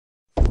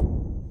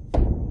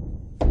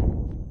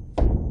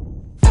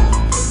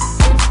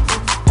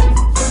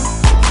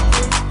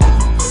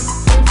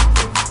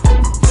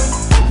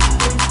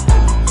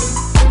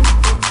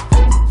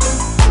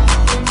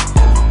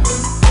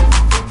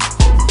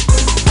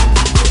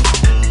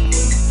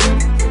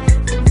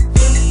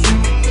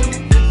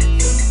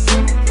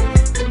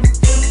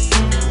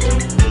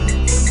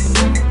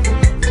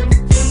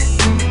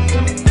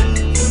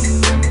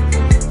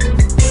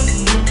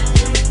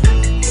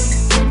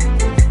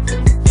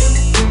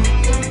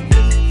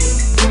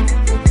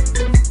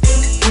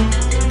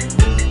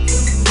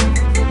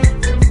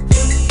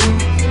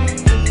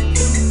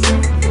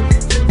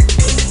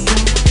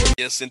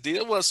indeed.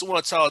 I want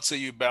to talk to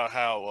you about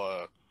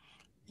how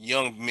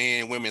young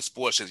men, women,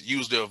 sports should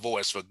use their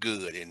voice for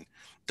good and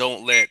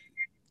don't let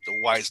the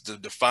whites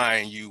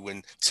define you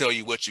and tell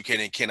you what you can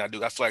and cannot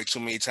do. I feel like too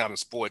many times in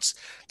sports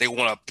they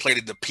want to play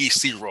the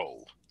PC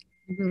role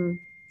Mhm.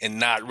 and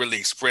not really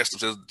express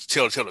themselves,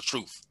 tell the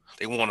truth.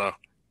 They want to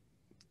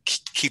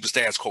keep the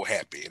status quo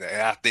happy, and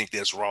I think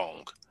that's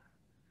wrong.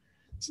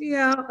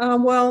 Yeah,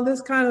 well,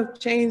 this kind of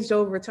changed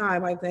over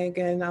time, I think,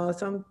 and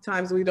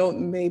sometimes we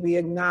don't maybe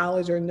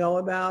acknowledge or know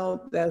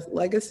about that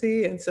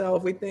legacy. And so,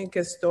 if we think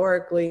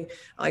historically,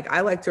 like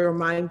I like to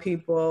remind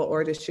people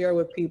or to share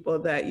with people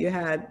that you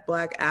had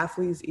Black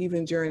athletes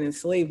even during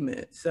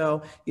enslavement.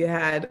 So you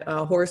had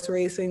horse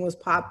racing was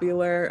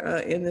popular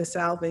in the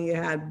South, and you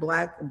had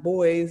Black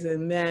boys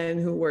and men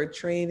who were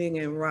training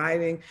and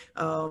riding.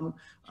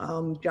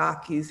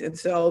 Jockeys, and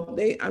so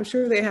I'm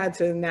sure they had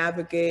to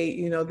navigate,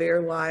 their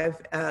lives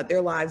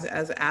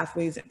as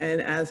athletes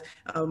and as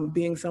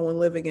being someone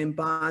living in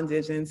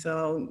bondage. And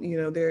so,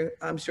 there,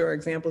 I'm sure,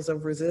 examples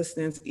of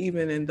resistance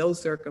even in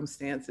those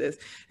circumstances.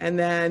 And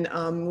then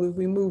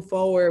we move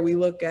forward, we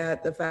look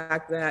at the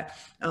fact that,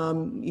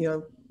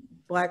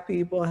 Black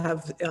people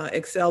have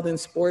excelled in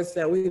sports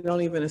that we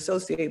don't even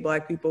associate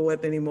Black people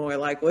with anymore,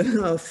 like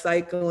with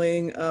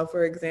cycling,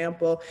 for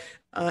example,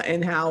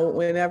 and how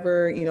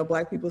whenever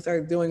Black people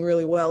start doing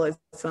really well at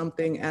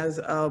something, as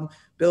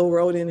Bill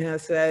Rhoden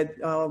has said,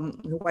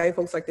 white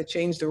folks like to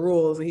change the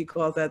rules, and he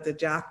calls that the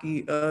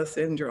jockey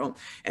syndrome.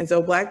 And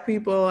so Black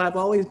people have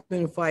always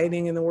been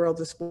fighting in the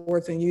world of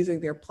sports and using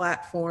their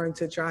platform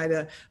to try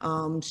to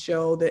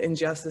show the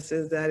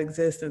injustices that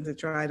exist and to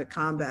try to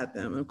combat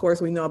them. And of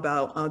course, we know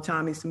about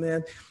Tommy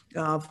Smith,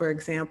 for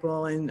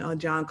example, and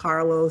John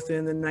Carlos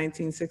in the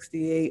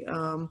 1968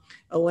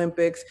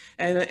 Olympics.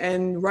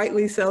 And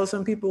rightly so,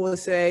 some people will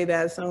say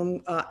that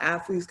some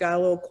athletes got a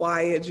little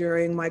quiet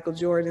during Michael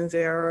Jordan's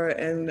era,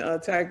 and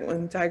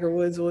when Tiger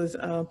Woods was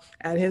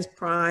at his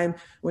prime,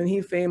 when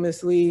he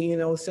famously,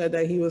 said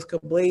that he was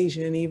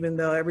Caucasian, even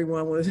though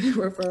everyone was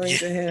referring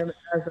to him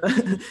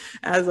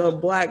as a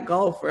Black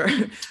golfer.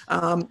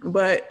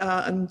 But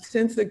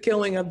since the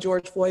killing of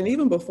George Floyd, and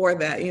even before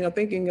that,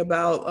 thinking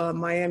about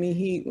Miami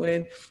Heat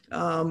when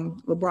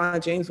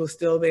LeBron James was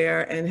still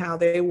there, and how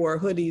they wore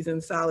hoodies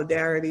in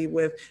solidarity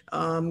with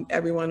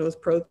everyone who was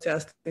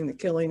protesting the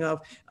killing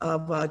of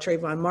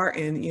Trayvon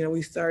Martin.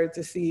 We started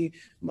to see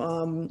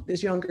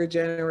this younger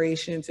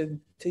generation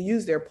to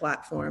use their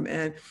platform.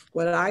 And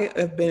what I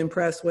have been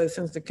impressed with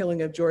since the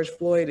killing of George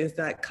Floyd is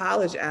that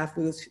college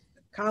athletes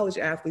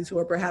who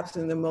are perhaps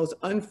in the most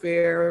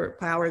unfair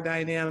power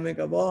dynamic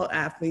of all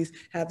athletes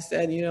have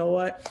said, you know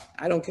what,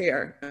 I don't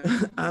care.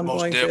 I'm Most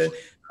going definitely.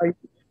 to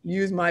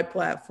use my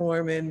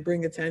platform and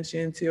bring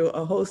attention to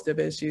a host of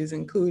issues,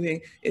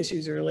 including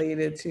issues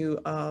related to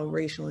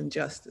racial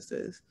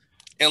injustices.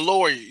 And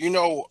Lori,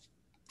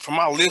 from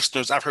my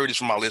listeners, I've heard this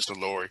from my listeners,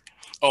 Lori.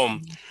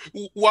 Um,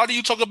 why do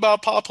you talk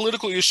about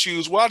political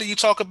issues? Why do you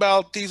talk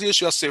about these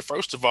issues? I said,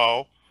 first of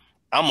all,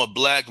 I'm a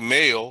Black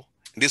male,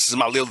 and this is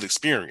my little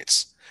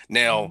experience.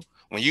 Now,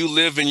 when you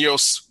live in your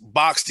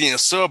boxed-in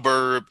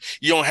suburb,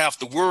 you don't have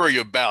to worry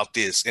about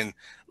this. And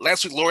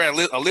last week, Lori,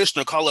 a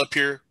listener called up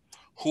here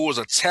who was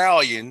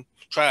Italian,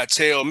 trying to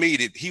tell me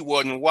that he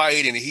wasn't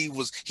white and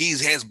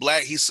he's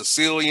Black, he's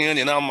Sicilian,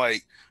 and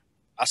I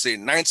said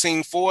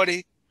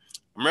 1940.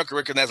 America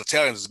recognized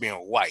Italians as being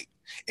white.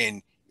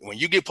 And when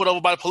you get put over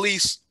by the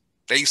police,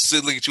 they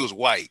still look at you as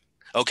white.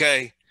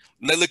 Okay?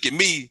 And they look at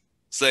me,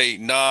 say,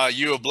 nah,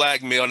 you're a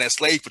Black male, and that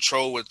slave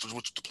patrol, which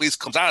the police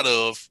comes out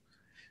of,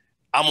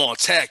 I'm gonna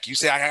attack you.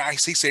 Say,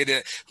 he said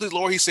that.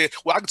 Lord, he said,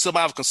 well, I can tell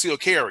I have concealed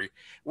carry.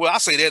 Well, I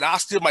say that, I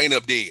still might end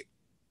up dead.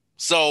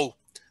 So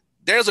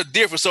there's a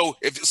difference. So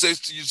if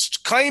you're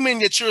claiming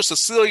that you're a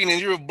Sicilian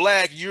and you're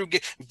Black, you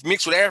get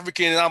mixed with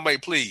African, and I'm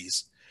like,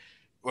 please.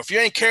 If you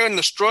ain't carrying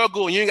the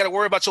struggle and you ain't got to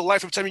worry about your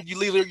life every time you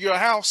leave your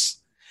house,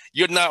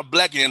 you're not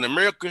Black. And in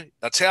America,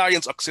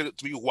 Italians are considered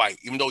to be white,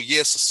 even though,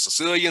 yes,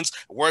 Sicilians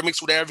were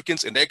mixed with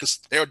Africans and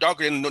they're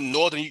darker than the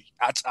northern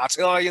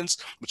Italians,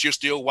 but you're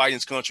still white in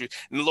this country.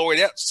 And Lord,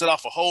 that set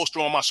off a whole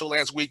storm on my show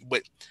last week,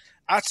 but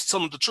I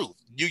tell them the truth.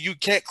 You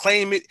can't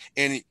claim it,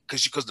 and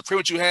because the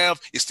privilege you have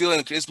is still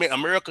in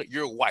America,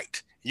 you're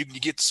white. You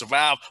get to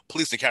survive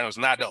police encounters,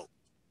 and I don't.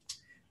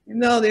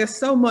 There's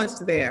so much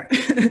there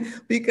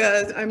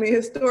because,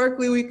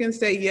 historically we can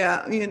say,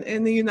 yeah,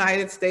 in the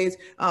United States,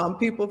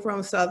 people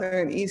from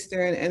Southern,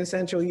 Eastern, and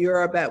Central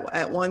Europe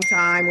at one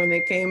time, when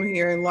they came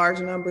here in large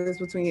numbers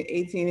between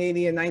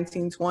 1880 and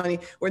 1920,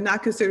 were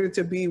not considered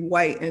to be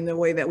white in the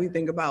way that we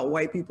think about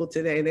white people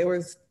today. They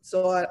were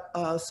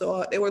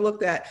they were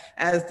looked at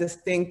as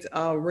distinct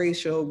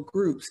racial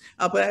groups.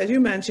 But as you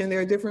mentioned, there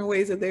are different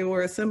ways that they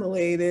were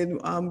assimilated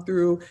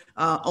through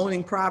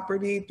owning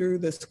property, through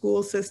the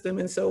school system,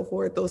 and so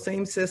forth. Those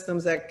same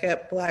systems that kept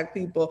kept Black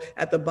people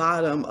at the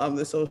bottom of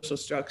the social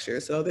structure.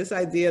 So this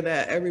idea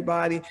that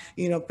everybody,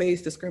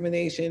 face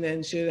discrimination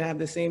and should have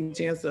the same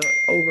chance to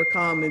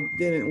overcome, it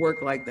didn't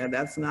work like that.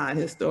 That's not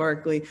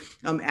historically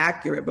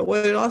accurate. But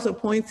what it also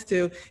points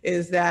to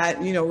is that,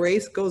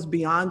 race goes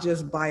beyond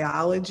just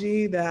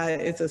biology,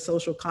 that it's a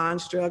social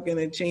construct and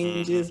it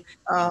changes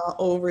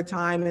over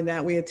time, and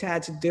that we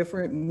attach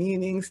different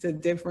meanings to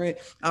different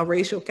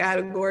racial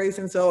categories.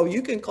 And so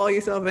you can call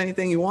yourself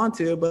anything you want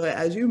to, but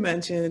as you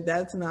mentioned,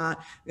 that's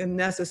not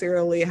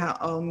necessarily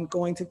how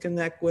going to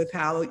connect with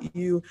how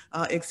you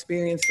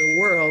experience the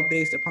world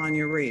based upon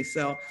your race.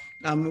 So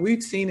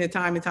we've seen it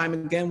time and time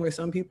again where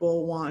some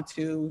people want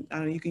to,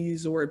 you can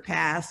use the word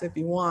pass if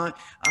you want,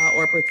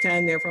 or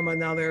pretend they're from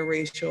another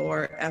racial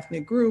or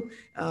ethnic group,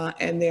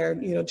 and they're,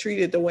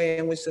 treated the way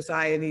in which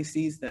society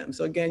sees them.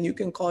 So again, you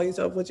can call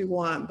yourself what you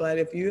want, but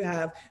if you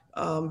have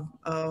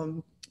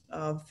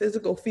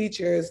physical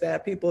features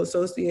that people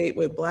associate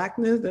with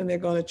Blackness, then they're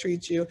going to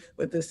treat you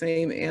with the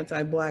same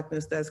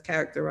anti-Blackness that's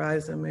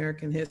characterized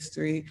American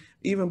history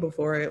even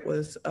before it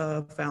was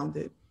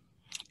founded.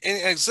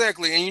 And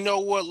exactly. And you know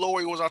what,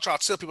 Lori, what I try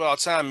to tell people all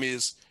the time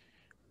is,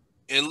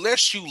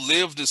 unless you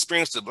live the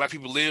experience that Black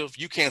people live,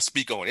 you can't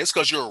speak on it. It's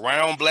because you're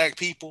around Black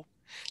people,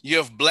 you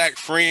have Black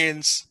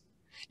friends,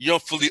 you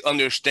don't fully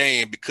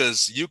understand,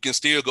 because you can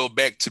still go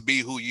back to be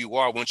who you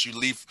are once you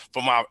leave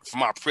from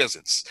my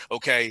presence.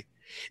 Okay.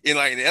 And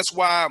like, that's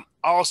why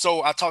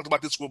also I talked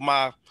about this with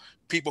my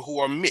people who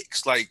are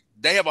mixed. Like,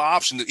 they have an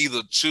option to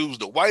either choose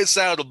the white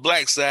side or the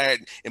Black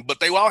side,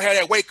 but they all have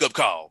that wake up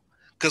call,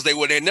 because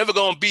they're never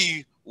gonna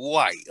be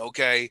white.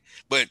 Okay.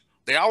 But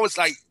they always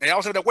have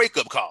that wake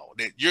up call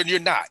that you're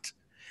not.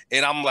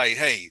 And I'm like,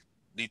 hey,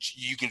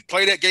 you can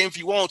play that game if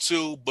you want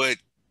to, but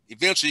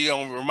eventually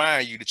I'm gonna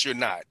remind you that you're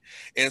not.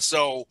 And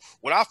so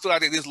what I feel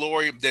like is,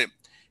 Lori, that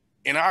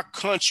in our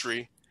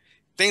country,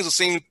 things are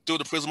seen through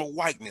the prism of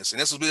whiteness. And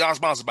this is what I was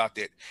honest about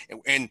that.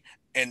 And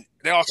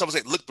they all tell us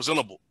that look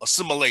presentable,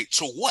 assimilate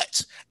to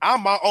what?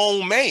 I'm my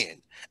own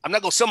man. I'm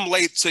not going to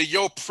assimilate to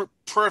your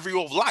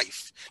purview of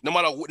life, no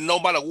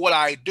matter what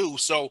I do.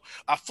 So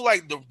I feel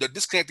like the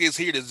disconnect is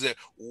here is that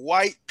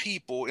white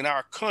people in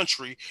our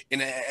country,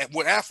 and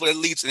what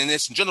athletes and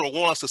this in general,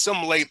 want us to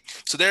assimilate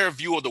to their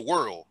view of the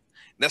world.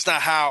 That's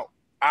not how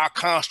our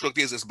construct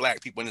is as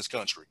Black people in this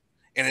country,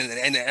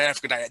 and the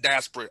African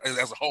diaspora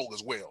as a whole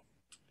as well.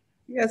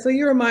 Yeah, so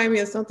you remind me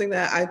of something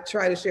that I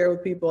try to share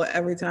with people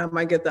every time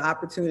I get the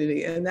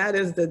opportunity, and that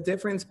is the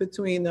difference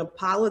between the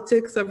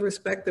politics of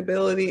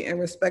respectability and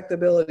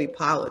respectability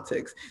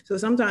politics. So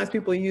sometimes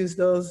people use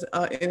those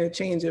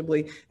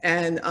interchangeably,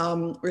 and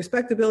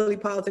respectability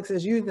politics,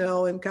 as you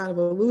know and kind of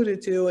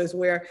alluded to, is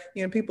where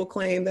people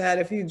claim that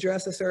if you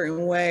dress a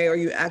certain way or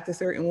you act a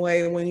certain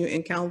way when you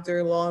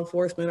encounter law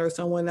enforcement or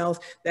someone else,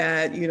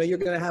 that you're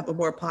going to have a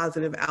more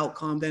positive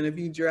outcome than if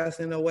you dress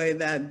in a way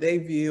that they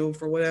view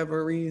for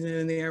whatever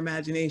reason in their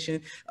imagination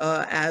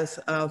as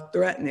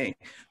threatening.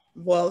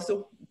 Well,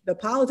 so the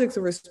politics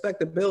of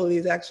respectability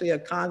is actually a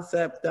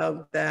concept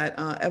that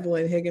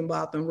Evelyn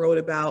Higginbotham wrote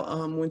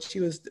about when she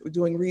was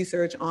doing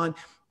research on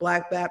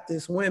Black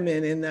Baptist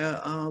women in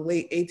the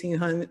late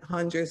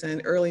 1800s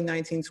and early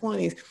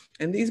 1920s.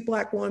 And these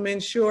Black women,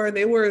 sure,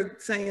 they were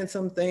saying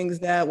some things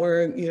that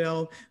were,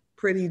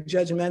 pretty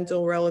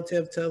judgmental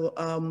relative to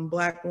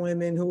Black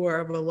women who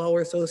are of a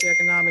lower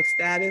socioeconomic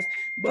status,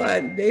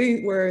 but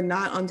they were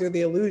not under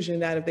the illusion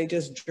that if they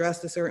just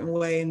dressed a certain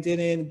way and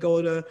didn't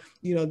go to,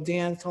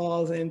 dance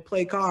halls and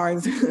play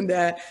cards,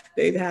 that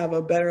they'd have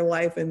a better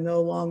life and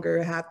no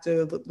longer have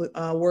to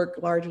work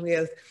largely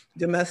as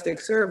domestic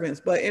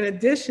servants. But in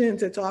addition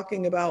to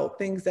talking about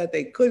things that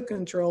they could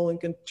control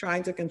and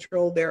trying to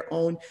control their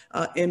own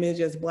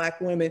image as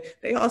Black women,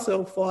 they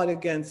also fought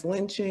against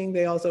lynching.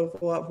 They also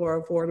fought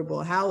for affordable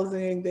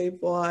housing. They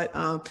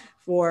fought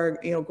for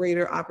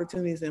greater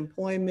opportunities in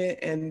employment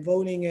and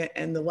voting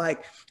and the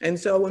like. And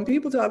so when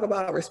people talk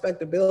about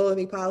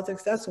respectability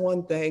politics, that's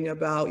one thing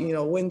about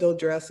window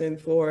dressing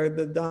for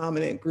the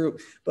dominant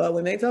group. But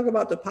when they talk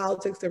about the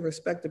politics of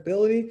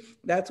respectability,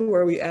 that's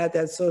where we add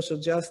that social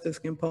justice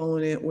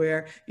component,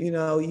 where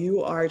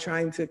you are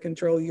trying to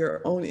control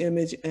your own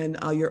image and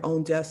your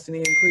own destiny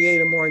and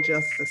create a more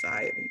just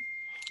society.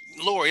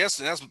 Lori,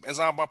 that's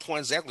my point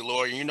exactly,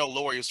 Lori.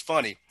 Lori, is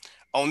funny.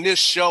 On this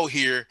show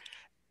here,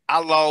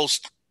 I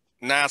lost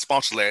 9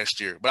 sponsors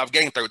last year, but I've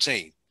gained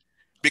 13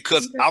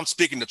 because I'm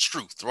speaking the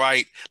truth,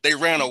 right? They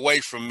ran away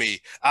from me.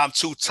 I'm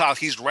too tough.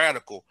 He's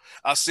radical.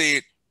 I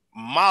said,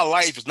 my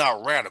life is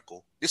not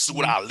radical. This is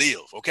what I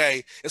live,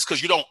 okay? It's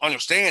because you don't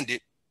understand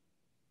it.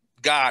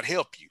 God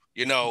help you,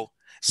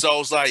 So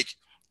it's like,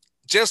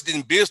 just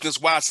in business,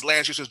 wise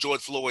last year since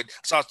George Floyd, I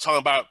started talking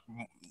about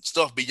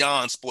stuff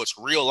beyond sports,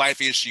 real life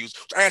issues,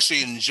 which I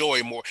actually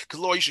enjoy more. Because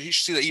Lord, you should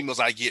see the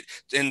emails I get.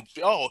 And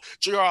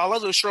JR, I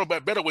love the show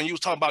better when you was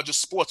talking about just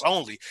sports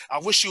only. I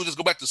wish you would just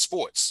go back to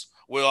sports.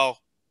 Well,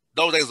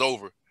 those days are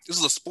over. This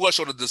is a sports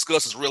show that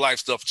discusses real life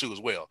stuff too as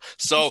well.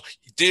 So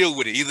deal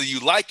with it. Either you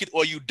like it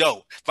or you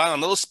don't. Find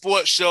another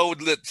sports show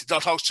that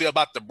talks to you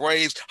about the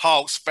Braves,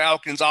 Hawks,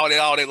 Falcons, all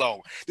day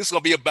long. This is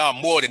gonna be about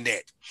more than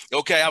that.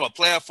 Okay, I have a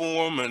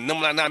platform and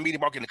number 9 media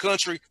market in the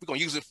country. We're gonna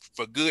use it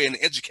for good and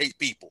educate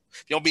people.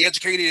 If you don't be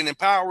educated and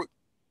empowered,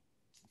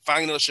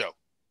 find another show.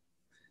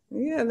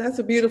 Yeah, that's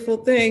a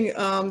beautiful thing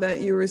that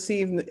you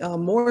received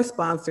more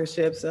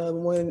sponsorships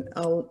when,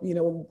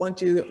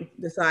 once you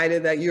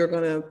decided that you're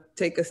going to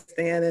take a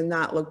stand and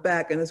not look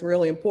back. And it's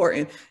really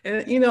important.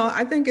 And,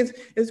 I think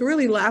it's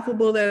really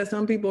laughable that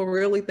some people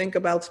really think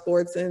about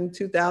sports in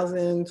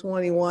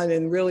 2021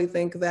 and really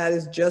think that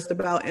it's just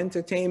about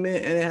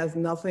entertainment and it has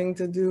nothing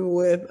to do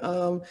with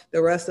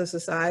the rest of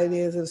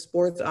society as if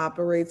sports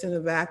operates in a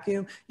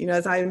vacuum.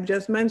 As I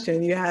just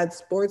mentioned, you had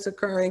sports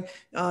occurring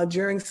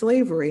during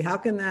slavery. How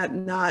can that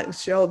not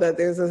show that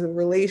there's a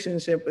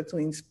relationship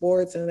between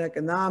sports and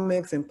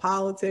economics and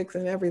politics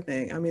and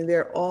everything? I mean,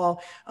 they're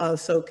all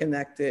so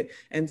connected.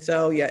 And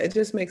so, yeah, it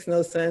just makes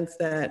no sense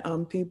that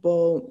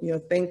people,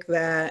 think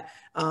that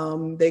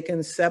they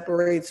can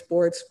separate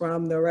sports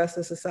from the rest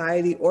of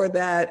society, or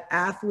that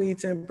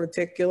athletes in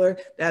particular,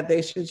 that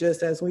they should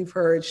just, as we've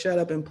heard, shut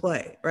up and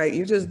play, right?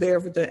 You're just there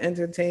to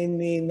entertain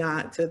me,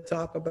 not to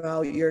talk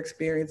about your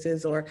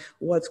experiences or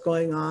what's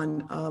going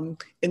on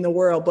in the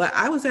world. But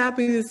I was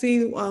happy to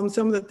see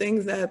some of the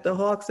things that the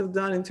Hawks have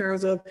done in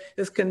terms of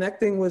just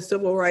connecting with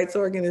civil rights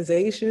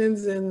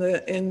organizations in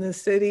the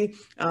city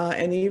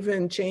and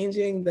even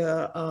changing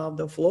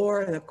the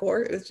floor and the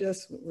court. It's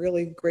just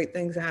really great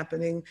things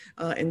happening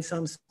in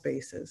some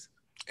spaces.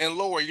 And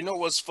Laura,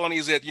 what's funny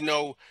is that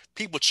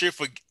people cheer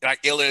for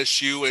like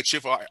LSU and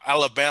cheer for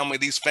Alabama,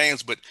 these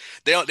fans, but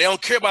they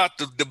don't care about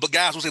the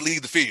guys once they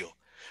leave the field.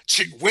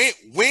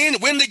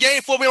 Win the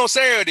game for me on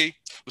Saturday,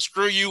 but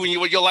screw you and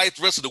your life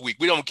the rest of the week.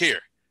 We don't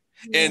care.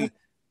 Yeah. And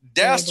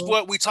that's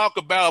what we talk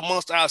about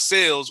amongst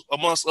ourselves,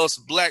 amongst us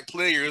black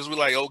players. We're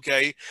like,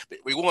 okay,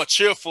 we want to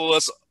cheer for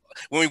us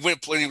when we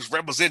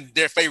represent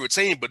their favorite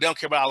team, but they don't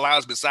care about our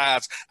lives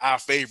besides our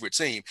favorite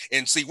team.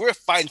 And see, we're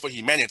fighting for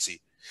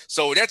humanity.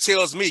 So that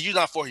tells me you're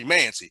not for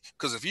humanity.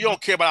 Because if you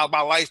don't care about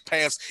my life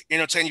past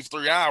entertaining you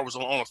for 3 hours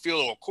on a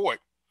field or a court,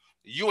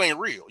 you ain't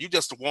real. You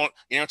just want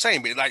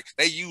entertainment. Like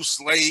they use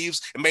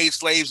slaves and made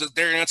slaves as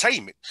their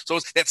entertainment. So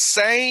it's that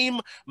same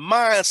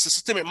mindset,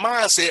 systemic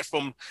mindset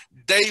from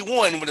day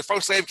one when the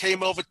first slave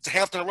came over to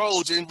Hampton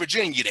Roads in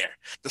Virginia there.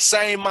 The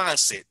same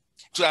mindset,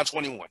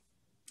 2021.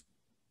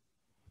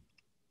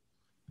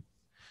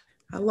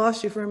 I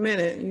lost you for a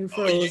minute. You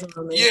froze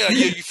on me. Yeah,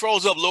 you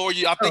froze up, Laura.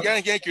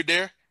 I think you're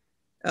there.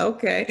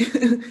 Okay.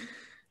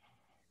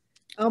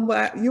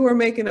 But you were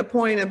making a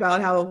point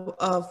about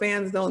how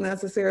fans don't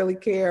necessarily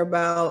care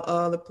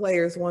about the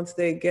players once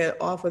they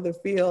get off of the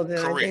field. And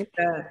correct. I think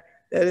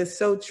that is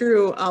so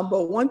true.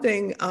 But one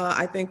thing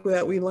I think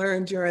that we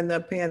learned during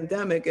the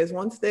pandemic is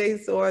once they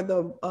saw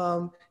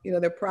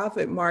their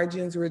profit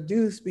margins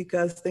reduced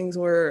because things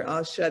were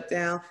shut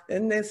down,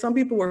 and then some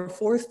people were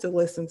forced to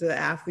listen to the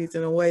athletes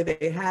in a way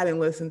they hadn't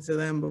listened to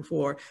them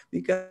before,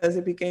 because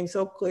it became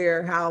so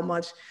clear how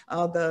much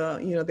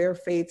their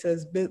fates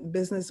as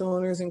business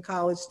owners in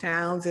college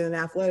towns and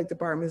athletic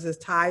departments is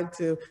tied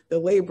to the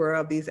labor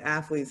of these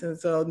athletes. And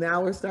so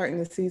now we're starting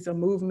to see some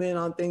movement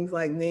on things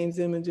like names,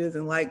 images,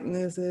 and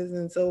likenesses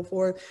and so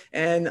forth.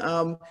 And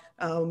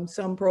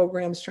some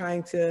programs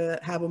trying to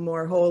have a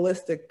more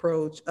holistic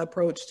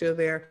approach to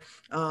their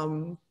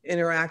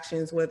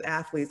interactions with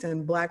athletes,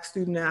 and Black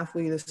student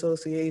athlete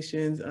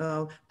associations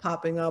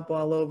popping up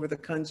all over the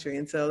country.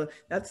 And so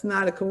that's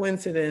not a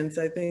coincidence.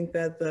 I think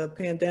that the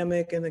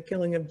pandemic and the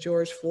killing of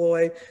George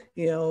Floyd,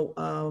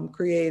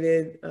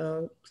 created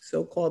a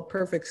so-called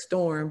perfect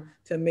storm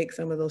to make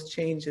some of those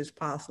changes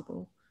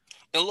possible.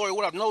 And Lori,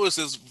 what I've noticed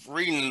is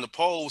reading the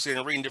polls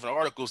and reading different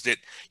articles that,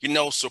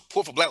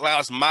 support for Black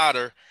Lives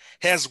Matter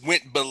has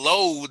went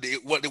below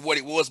what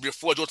it was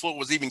before George Floyd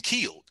was even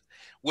killed,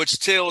 which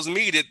tells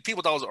me that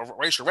people thought it was a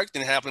racial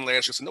reckoning happening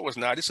last year. So no, it's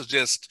not. This is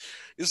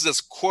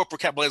just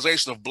corporate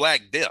capitalization of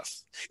Black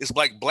death. It's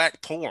like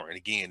Black porn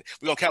again.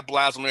 We're going to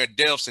capitalize on their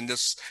deaths and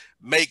just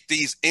make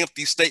these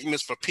empty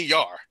statements for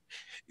PR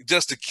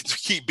just to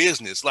keep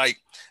business. Like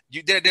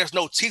there's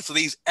no teeth to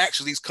these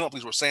actions these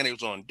companies were saying they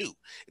was going to do.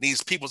 And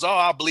these people say, oh,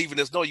 I believe in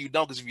this. No, you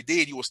don't, because if you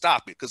did, you will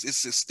stop it, because it's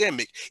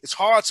systemic. It's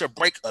hard to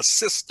break a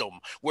system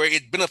where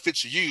it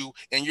benefits you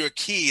and your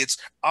kids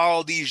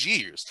all these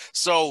years.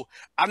 So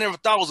I never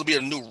thought it was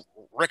going to be a new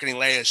reckoning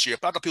last year. I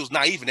thought people was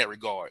naive in that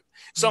regard.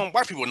 Some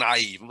white people are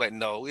naive. I'm like,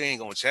 no, it ain't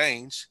going to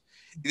change.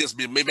 It just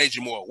made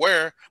you more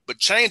aware. But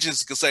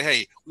changes can say,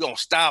 hey, we're going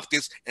to stop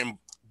this and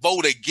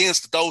vote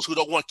against those who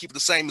don't want to keep it the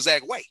same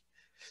exact way.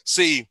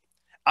 See,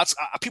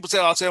 people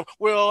tell,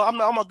 well,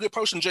 I'm a good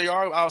person, JR.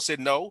 I said,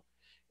 no.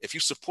 If you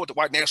support the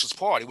White Nationalist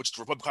Party, which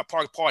the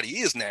Republican Party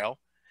is now,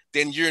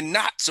 then you're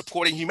not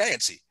supporting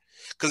humanity.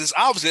 Because it's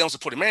obviously they don't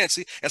support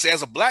humanity. And so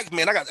as a Black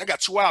man, I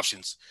got two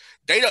options.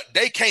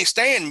 They can't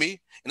stand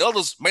me, and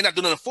others may not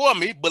do nothing for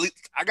me, but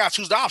I got to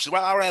choose the option.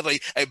 Right? I would have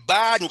a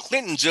Biden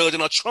Clinton judge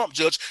and a Trump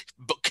judge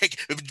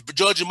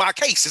judging my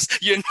cases,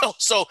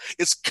 So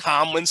it's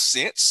common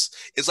sense.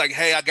 It's like,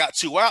 hey, I got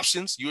two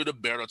options. You're the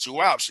better two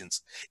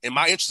options. And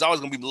my interest is always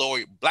going to be lower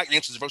black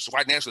interests versus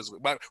white nationalism.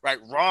 Right?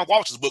 Ron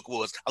Walsh's book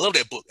was. I love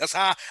that book. That's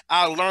how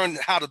I learned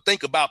how to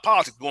think about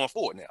politics going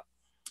forward now.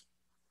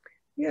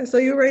 Yeah, so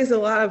you raised a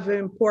lot of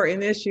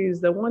important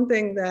issues. The one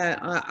thing that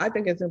I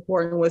think is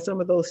important with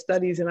some of those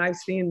studies, and I've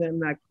seen them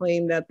that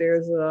claim that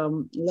there's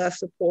less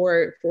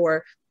support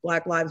for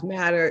Black Lives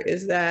Matter,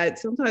 is that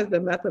sometimes the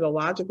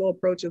methodological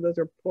approach of those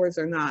reports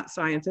are not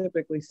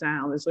scientifically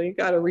sound. And so you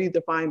got to read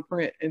the fine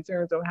print in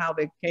terms of how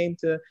they came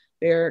to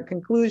their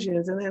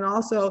conclusions. And then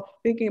also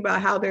thinking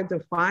about how they're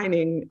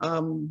defining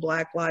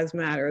Black Lives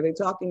Matter. Are they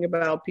talking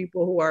about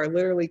people who are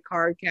literally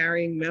card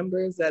carrying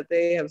members that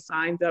they have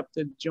signed up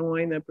to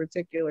join a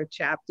particular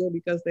chapter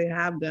because they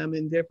have them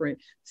in different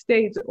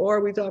states? Or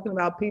are we talking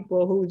about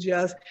people who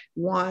just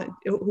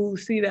who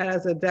see that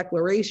as a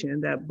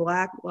declaration that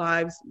Black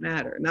Lives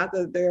Matter, not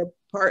that they're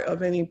part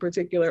of any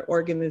particular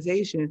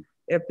organization?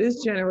 If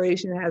this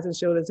generation hasn't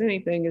showed us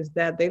anything, is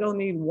that they don't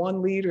need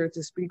one leader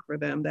to speak for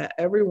them, that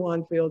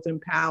everyone feels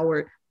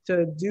empowered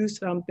to do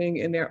something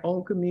in their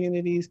own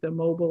communities, to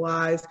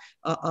mobilize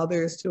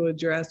others to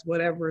address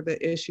whatever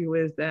the issue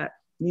is that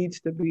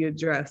needs to be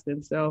addressed.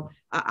 And so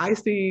I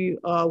see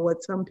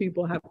what some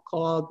people have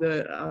called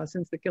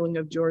since the killing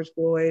of George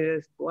Floyd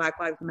as Black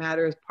Lives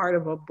Matter as part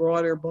of a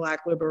broader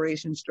Black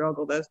liberation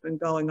struggle that's been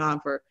going on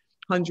for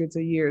hundreds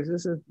of years.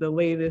 This is the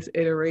latest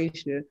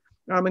iteration.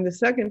 And the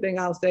second thing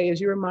I'll say is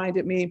you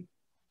reminded me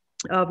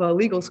of a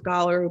legal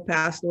scholar who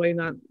passed away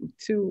not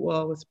too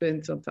well, it's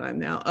been some time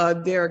now,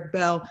 Derek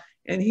Bell,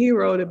 and he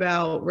wrote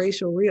about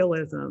racial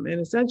realism. And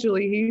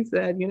essentially he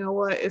said, you know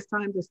what, it's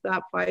time to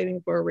stop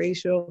fighting for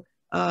racial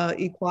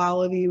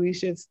equality. We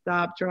should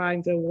stop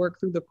trying to work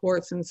through the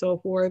courts and so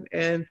forth,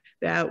 and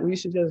that we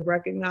should just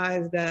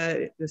recognize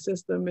that the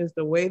system is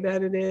the way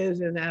that it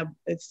is, and that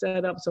it's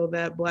set up so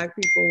that Black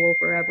people will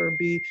forever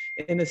be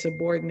in a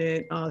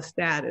subordinate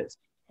status.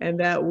 And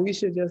that we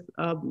should just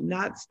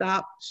not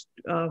stop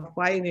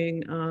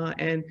fighting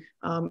and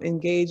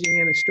engaging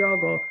in a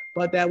struggle,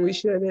 but that we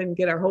shouldn't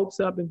get our hopes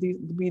up and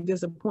be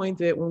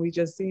disappointed when we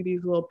just see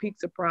these little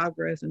peaks of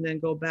progress and then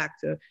go back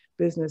to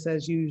business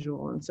as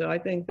usual. And so I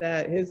think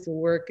that his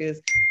work is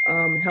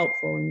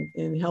helpful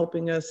in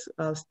helping us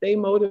stay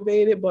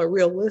motivated, but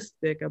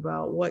realistic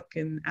about what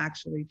can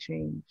actually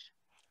change.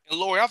 And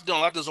Lori, I've done a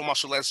lot of this on my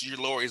show last year.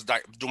 Lori is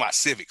like do my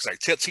civics, like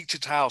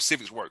teach how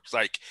civics works.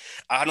 Like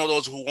I know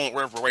those who want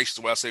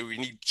reparations. Where I say we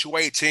need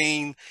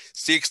 218,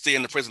 60,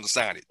 and the president to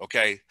sign it.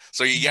 Okay,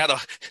 so you gotta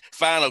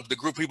find the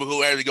group of people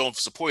who are actually going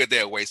to support it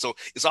that way. So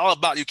it's all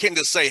about you can't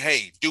just say,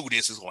 "Hey, do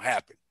this, it's going to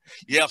happen."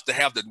 You have to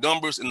have the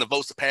numbers and the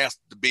votes to pass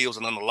the bills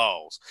and the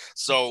laws.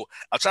 So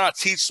I try to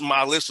teach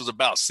my listeners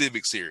about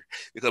civics here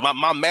because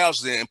my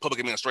master's in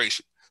public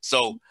administration.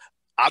 So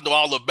I know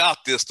all about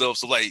this stuff.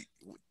 So like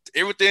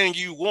everything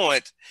you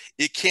want,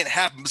 it can't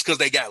happen because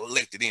they got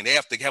elected in. They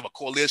have to have a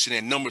coalition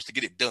and numbers to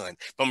get it done.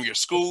 From your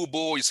school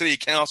board, your city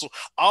council,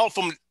 all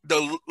from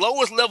the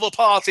lowest level of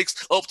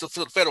politics up to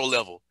the federal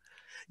level.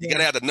 You got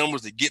to have the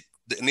numbers to get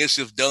the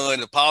initiatives done,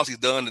 the policies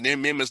done, the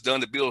amendments done,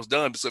 the bills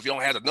done. So if you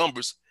don't have the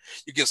numbers,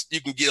 you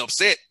can get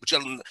upset. But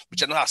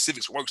you know how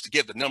civics works to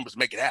get the numbers to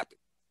make it happen.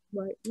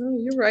 Right. No,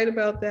 you're right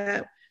about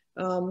that.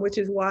 Which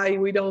is why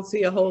we don't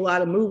see a whole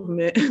lot of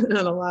movement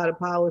on a lot of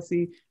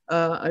policy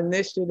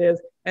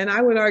initiatives. And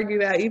I would argue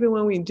that even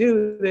when we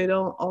do, they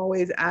don't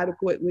always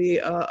adequately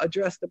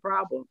address the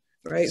problem,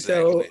 right?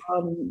 Exactly.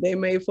 So they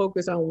may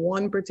focus on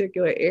one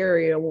particular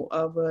area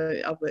of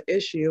an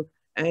issue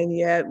and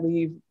yet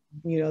leave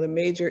the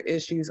major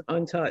issues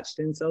untouched.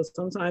 And so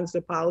sometimes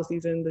the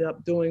policies end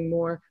up doing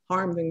more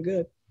harm than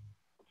good.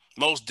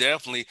 Most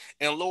definitely.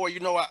 And Laura,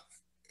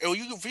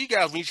 for you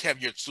guys, when you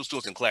have your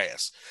students in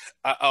class,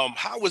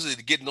 how was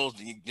it getting those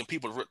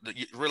people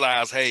to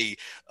realize, hey,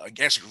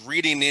 actually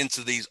reading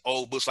into these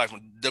old books like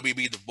from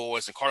W.B. Du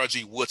Bois and Carter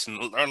G. Woodson,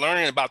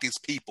 learning about these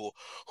people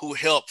who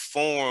helped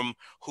form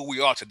who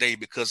we are today?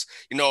 Because,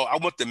 I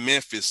went to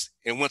Memphis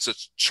and went to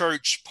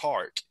Church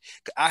Park.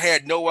 I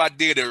had no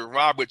idea that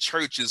Robert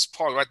Church's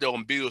park right there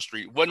on Beale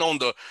Street wasn't on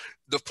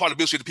the part of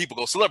Beale Street that people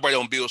go celebrate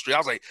on Beale Street. I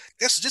was like,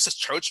 this is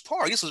Church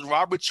Park. This is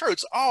Robert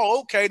Church.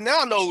 Oh, okay. Now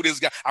I know who this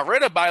guy. I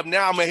read about him.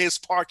 Now I'm at his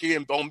park here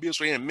on Beale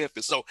Street in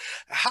Memphis. So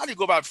how do you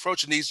go about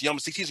approaching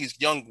teaching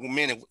these young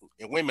men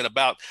and women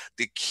about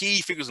the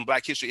key figures in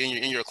Black history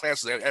in your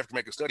classes at African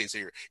American Studies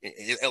here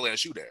in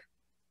LSU there?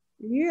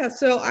 Yeah,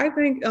 so I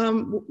think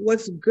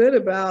what's good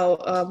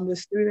about the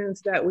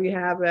students that we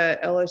have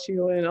at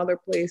LSU and other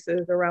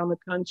places around the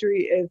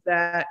country is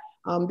that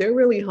they're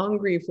really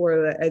hungry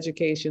for the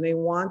education. They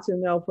want to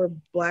know, for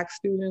Black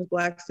students,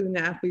 Black student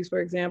athletes, for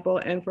example,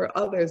 and for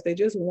others, they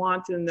just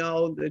want to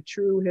know the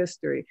true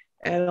history.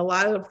 And a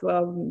lot of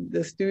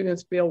the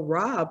students feel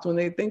robbed when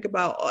they think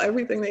about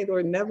everything they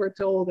were never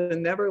told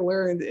and never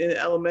learned in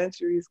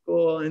elementary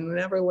school and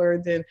never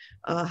learned in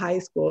high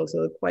school. So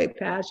they're quite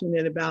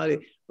passionate about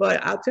it.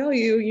 But I'll tell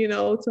you,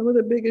 some of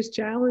the biggest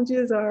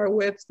challenges are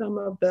with some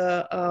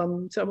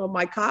of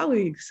my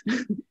colleagues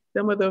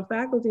some of the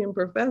faculty and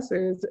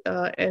professors,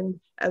 and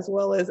as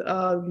well as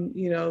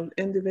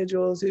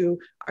individuals who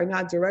are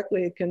not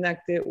directly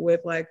connected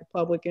with like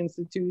public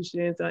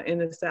institutions in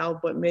the South,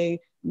 but may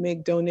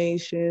make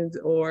donations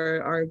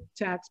or are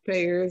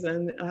taxpayers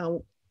and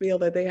feel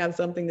that they have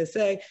something to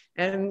say.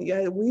 And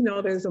yeah, we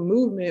know there's a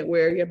movement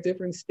where you have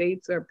different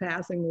states are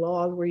passing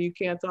laws where you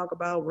can't talk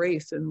about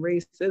race and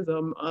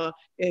racism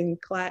in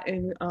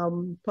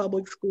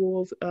public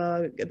schools,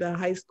 the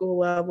high school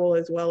level,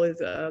 as well as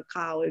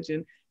college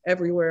and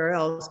everywhere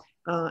else.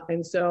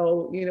 And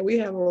so, we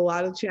have a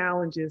lot of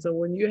challenges. So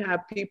when you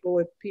have people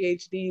with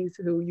PhDs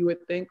who you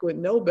would think would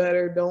know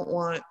better, don't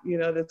want,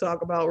 to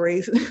talk about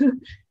race,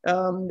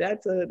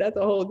 that's a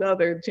whole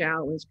nother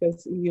challenge,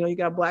 because, you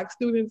got Black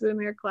students in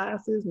their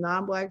classes,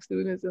 non-Black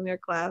students in their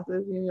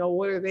classes,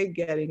 what are they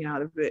getting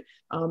out of it?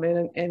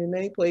 And in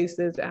many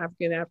places,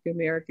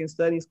 African-American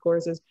studies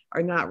courses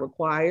are not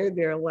required,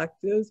 they're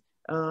electives.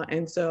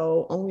 And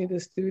so only the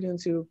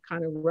students who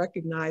kind of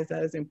recognize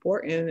that is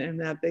important and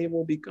that they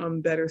will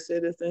become better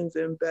citizens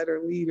and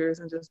better leaders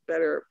and just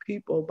better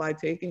people by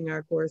taking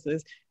our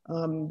courses,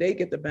 they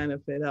get the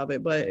benefit of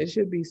it. But it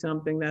should be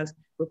something that's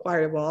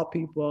required of all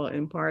people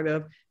and part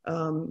of,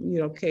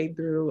 K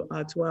through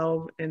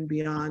 12 and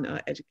beyond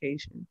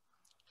education.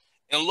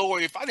 And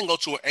Lord, if I didn't go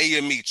to an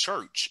AME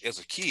church as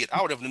a kid,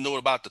 I would have known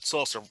about the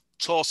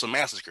Tulsa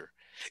massacre.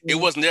 It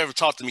wasn't ever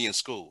taught to me in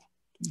school.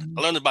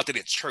 I learned about that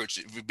at church,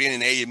 being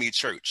in AME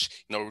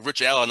church.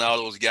 Rich Allen and all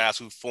those guys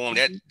who formed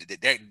that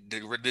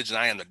the religion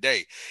I am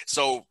today.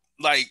 So,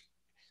 like,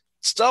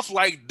 stuff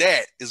like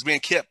that is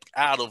being kept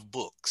out of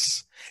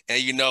books.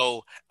 And,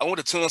 I went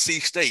to Tennessee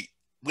State.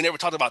 We never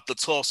talked about the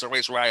Tulsa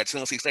race riot at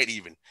Tennessee State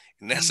even.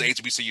 And that's the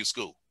HBCU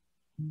school.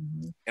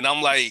 And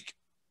I'm like,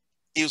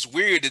 it was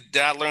weird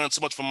that I learned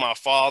so much from my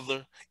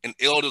father and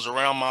elders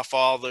around my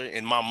father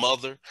and my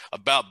mother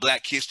about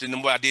Black history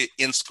than what I did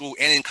in school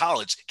and in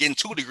college, getting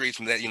 2 degrees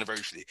from that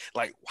university.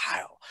 Like,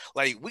 wow.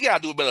 Like, we got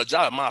to do a better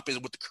job, in my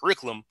opinion, with the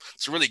curriculum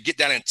to really get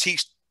down and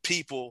teach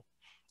people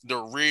the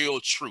real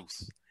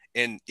truth.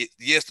 And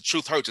yes, the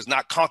truth hurts. It's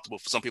not comfortable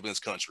for some people in this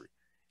country.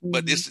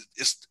 But it's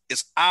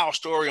our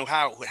story and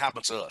how it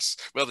happened to us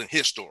rather than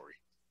his story.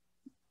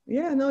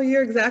 Yeah, no,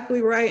 you're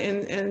exactly right.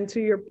 And to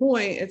your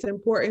point, it's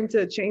important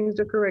to change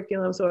the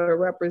curriculum so it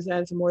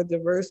represents more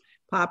diverse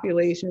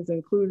populations,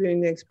 including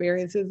the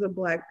experiences of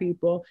Black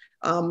people.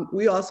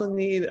 We also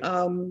need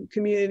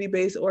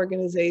community-based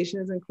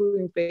organizations,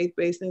 including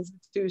faith-based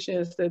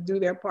institutions, to do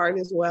their part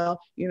as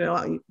well.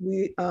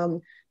 We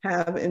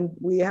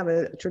have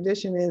a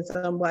tradition in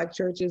some Black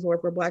churches where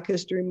for Black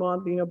History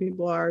Month,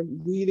 people are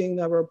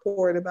reading a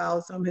report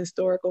about some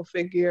historical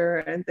figure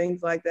and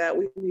things like that.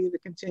 We need a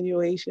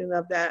continuation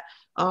of that.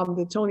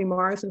 The Toni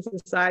Morrison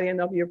Society, I don't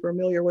know if you're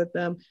familiar with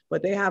them,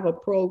 but they have a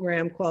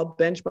program called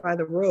Bench by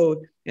the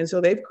Road. And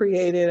so they've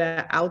created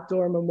an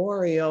outdoor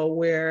memorial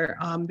where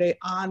they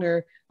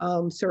honor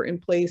certain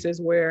places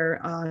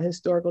where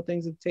historical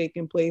things have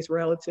taken place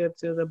relative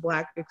to the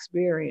Black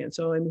experience.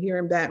 So here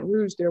in Baton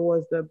Rouge, there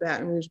was the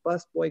Baton Rouge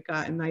bus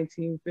boycott in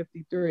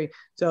 1953.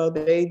 So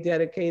they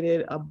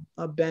dedicated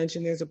a bench,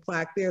 and there's a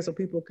plaque there so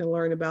people can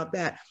learn about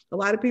that. A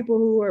lot of people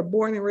who are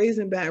born and raised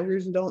in Baton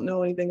Rouge don't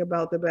know anything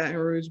about the Baton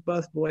Rouge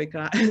bus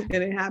boycott. And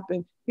it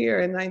happened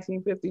here in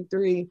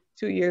 1953,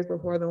 2 years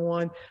before the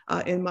one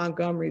in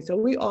Montgomery. So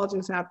we all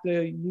just have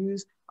to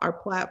use our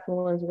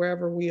platforms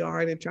wherever we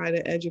are to try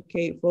to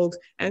educate folks,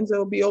 and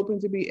so be open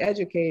to be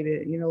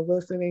educated,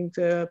 listening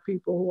to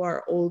people who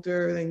are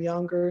older and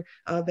younger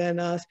than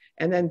us,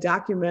 and then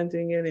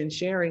documenting it and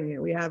sharing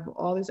it. We have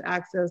all this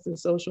access to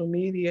social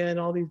media and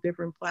all these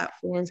different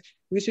platforms.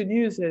 We should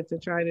use it to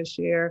try to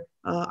share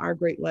our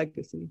great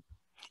legacy.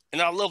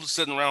 And I love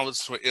sitting around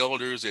with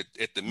elders at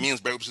the men's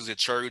breakfasts at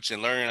church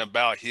and learning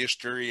about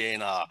history.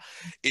 And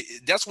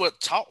that's what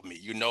taught me,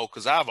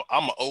 because I'm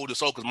an older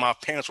soul because my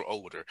parents were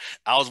older.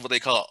 I was what they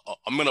call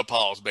a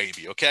menopause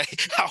baby, okay?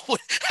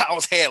 I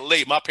was had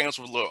late. My parents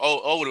were a little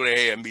older than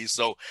they had me.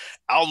 So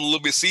I was a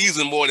little bit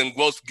seasoned more than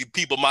most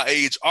people my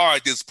age are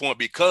at this point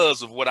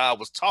because of what I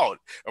was taught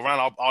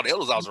around all the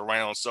elders I was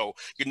around. So,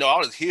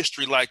 all this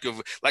history, like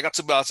I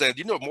took about saying,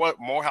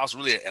 Morehouse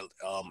really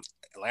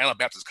Atlanta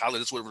Baptist College,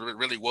 that's what it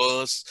really was.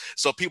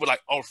 So people are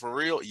like, oh, for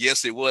real?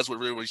 Yes, it was what it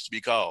really used to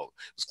be called.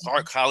 It was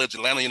Clark College,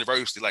 Atlanta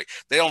University. Like,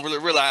 they don't really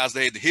realize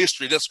the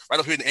history that's right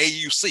up here in the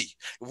AUC,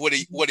 what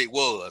it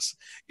was.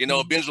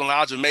 Benjamin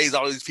Lodge Mays,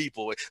 all these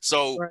people.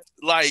 So,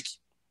 like,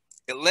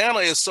 Atlanta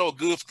is so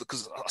good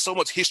because so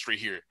much history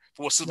here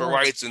for civil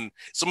rights and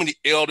so many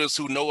elders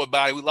who know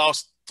about it. We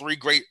lost 3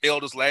 great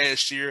elders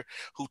last year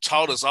who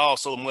taught us all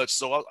so much.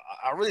 So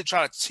I really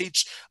try to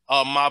teach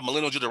my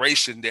millennial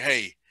generation that,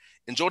 hey,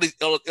 enjoy these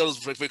elders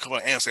become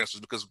our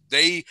ancestors, because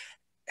they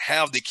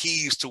have the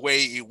keys to where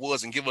it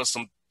was and give us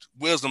some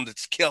wisdom to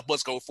help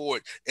us go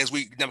forward as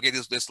we navigate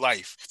this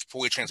life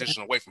before we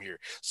transition away from here.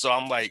 So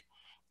I'm like,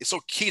 it's so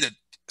key to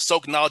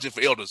soak knowledge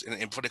for elders and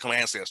before they become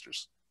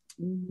ancestors.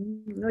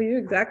 No, you're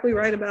exactly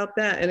right about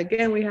that. And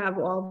again, we have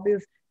all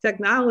this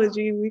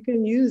technology. We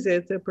can use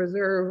it to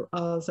preserve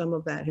some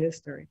of that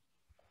history.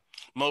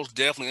 Most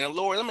definitely. And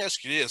Lori, let me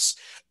ask you this.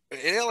 At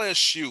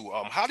LSU,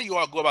 how do you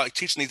all go about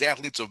teaching these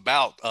athletes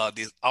about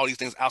all these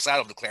things outside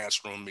of the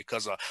classroom?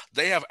 Because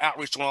they have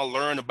outreach to want to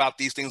learn about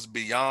these things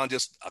beyond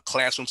just a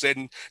classroom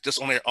setting,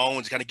 just on their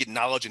own, to kind of get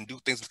knowledge and do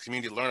things in the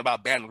community, learn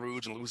about Baton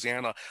Rouge and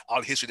Louisiana, all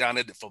the history down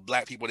there for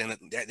Black people in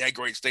that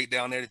great state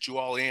down there that you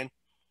all in.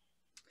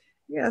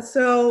 Yeah,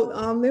 so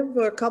there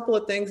were a couple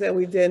of things that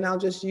we did, and I'll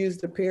just use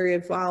the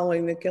period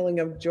following the killing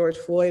of George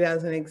Floyd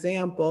as an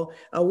example.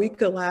 We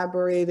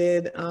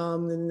collaborated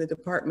in the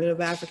Department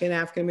of African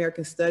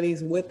American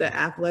Studies with the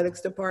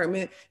athletics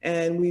department,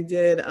 and we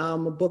did a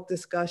book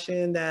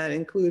discussion that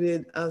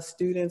included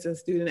students and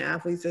student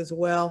athletes as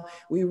well.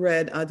 We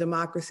read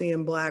Democracy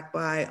in Black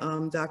by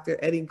Dr.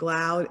 Eddie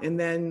Glaude, and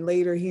then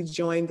later he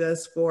joined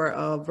us for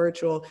a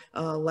virtual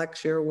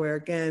lecture where,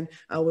 again,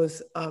 I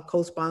was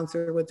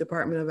co-sponsored with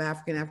Department of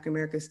African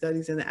American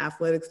Studies in the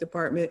athletics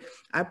department.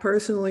 I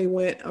personally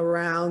went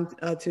around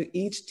to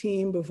each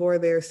team before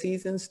their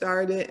season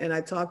started, and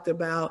I talked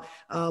about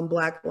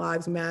Black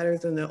Lives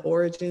Matters and the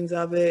origins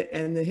of it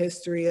and the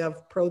history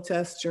of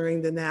protests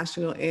during the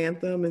national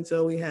anthem. And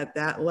so we had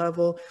that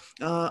level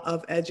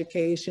of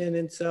education.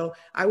 And so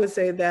I would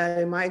say that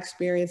in my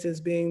experience as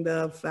being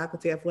the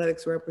faculty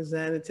athletics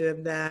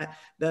representative, that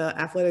the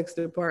athletics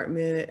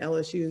department at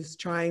LSU is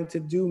trying to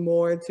do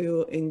more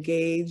to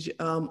engage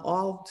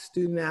all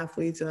student athletes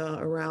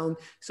around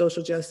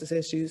social justice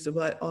issues,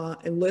 but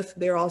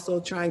they're also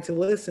trying to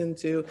listen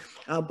to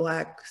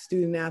Black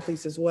student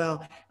athletes as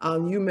well.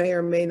 You may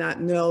or may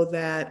not know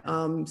that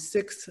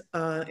 6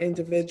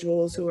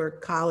 individuals who are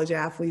college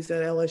athletes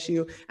at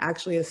LSU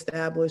actually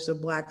established a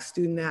Black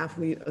Student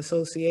Athlete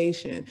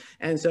Association.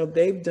 And so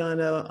they've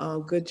done a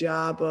good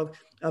job of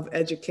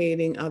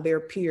educating their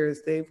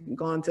peers. They've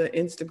gone to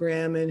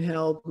Instagram and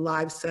held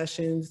live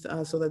sessions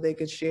so that they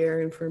could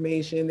share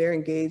information. They're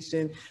engaged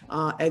in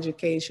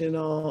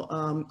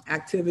educational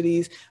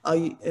activities.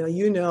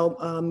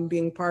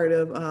 Being part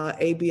of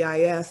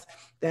ABIS,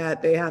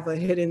 that they have a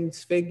Hidden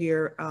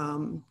Figure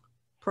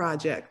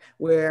project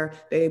where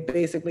they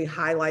basically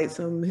highlight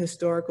some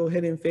historical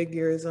hidden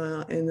figures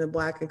in the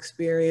Black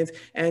experience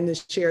and to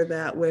share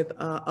that with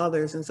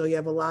others. And so you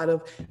have a lot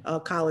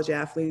of college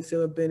athletes who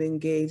have been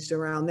engaged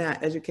around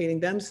that, educating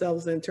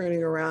themselves and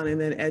turning around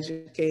and then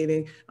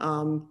educating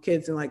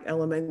kids in like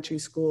elementary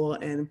school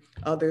and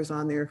others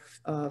on their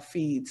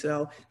feed.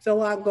 So it's a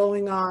lot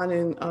going on,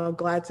 and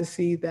glad to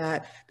see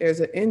that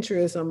there's an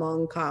interest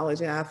among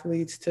college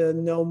athletes to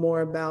know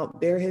more about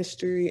their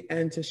history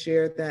and to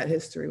share that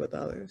history with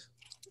others.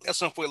 That's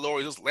something for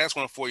Lori. This last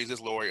one for you is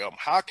this, Lori.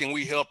 How can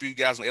we help you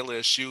guys in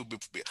LSU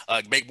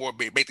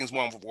make things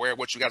more aware of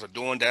what you guys are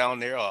doing down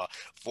there?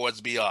 For it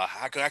to be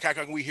how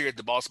can we here at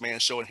the Bossman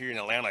Show and here in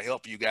Atlanta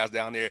help you guys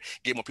down there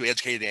get more people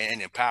educated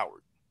and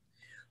empowered?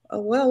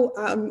 Well,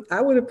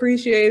 I would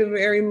appreciate it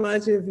very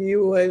much if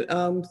you would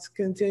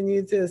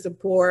continue to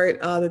support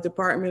the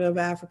Department of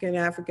African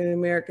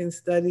American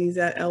Studies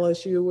at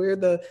LSU. We're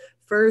the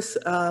first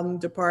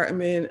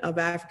Department of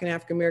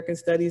African American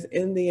Studies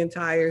in the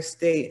entire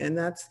state. And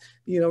that's,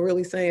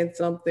 really saying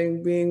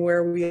something, being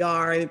where we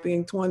are and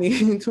being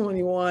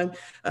 2021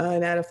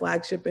 and at a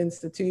flagship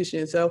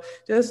institution. So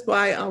just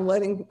by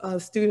letting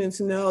students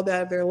know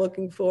that they're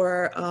looking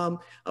for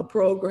a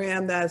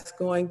program that's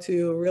going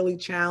to really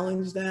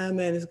challenge them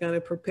and is going to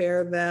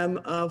prepare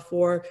them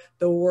for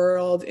the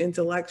world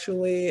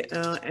intellectually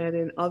and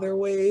in other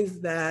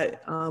ways,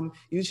 that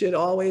you should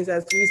always,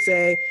 as we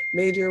say,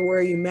 major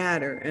where you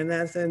matter. And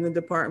that's in the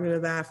Department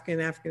of African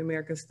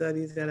American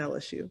Studies at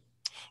LSU.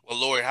 Well,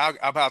 Lori, how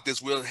about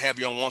this? We'll have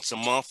you on once a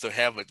month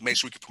to make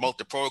sure we can promote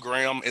the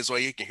program as well.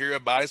 You can hear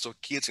about it, so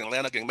kids in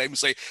Atlanta can maybe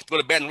say go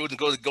to Baton Rouge and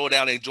go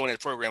down and join the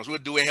programs. We'll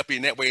do it, help you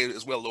in that way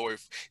as well, Lori.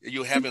 If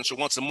you'll have them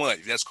once a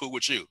month, if that's cool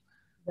with you.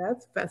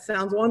 That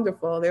sounds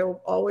wonderful. They're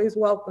always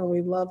welcome.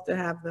 We'd love to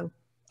have them.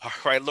 All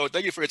right, Lord,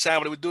 thank you for your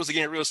time. We'll do this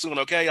again real soon,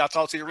 okay? I'll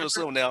talk to you real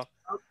soon now.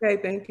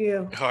 Okay, thank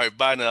you. All right,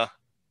 bye now.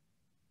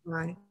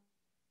 Bye.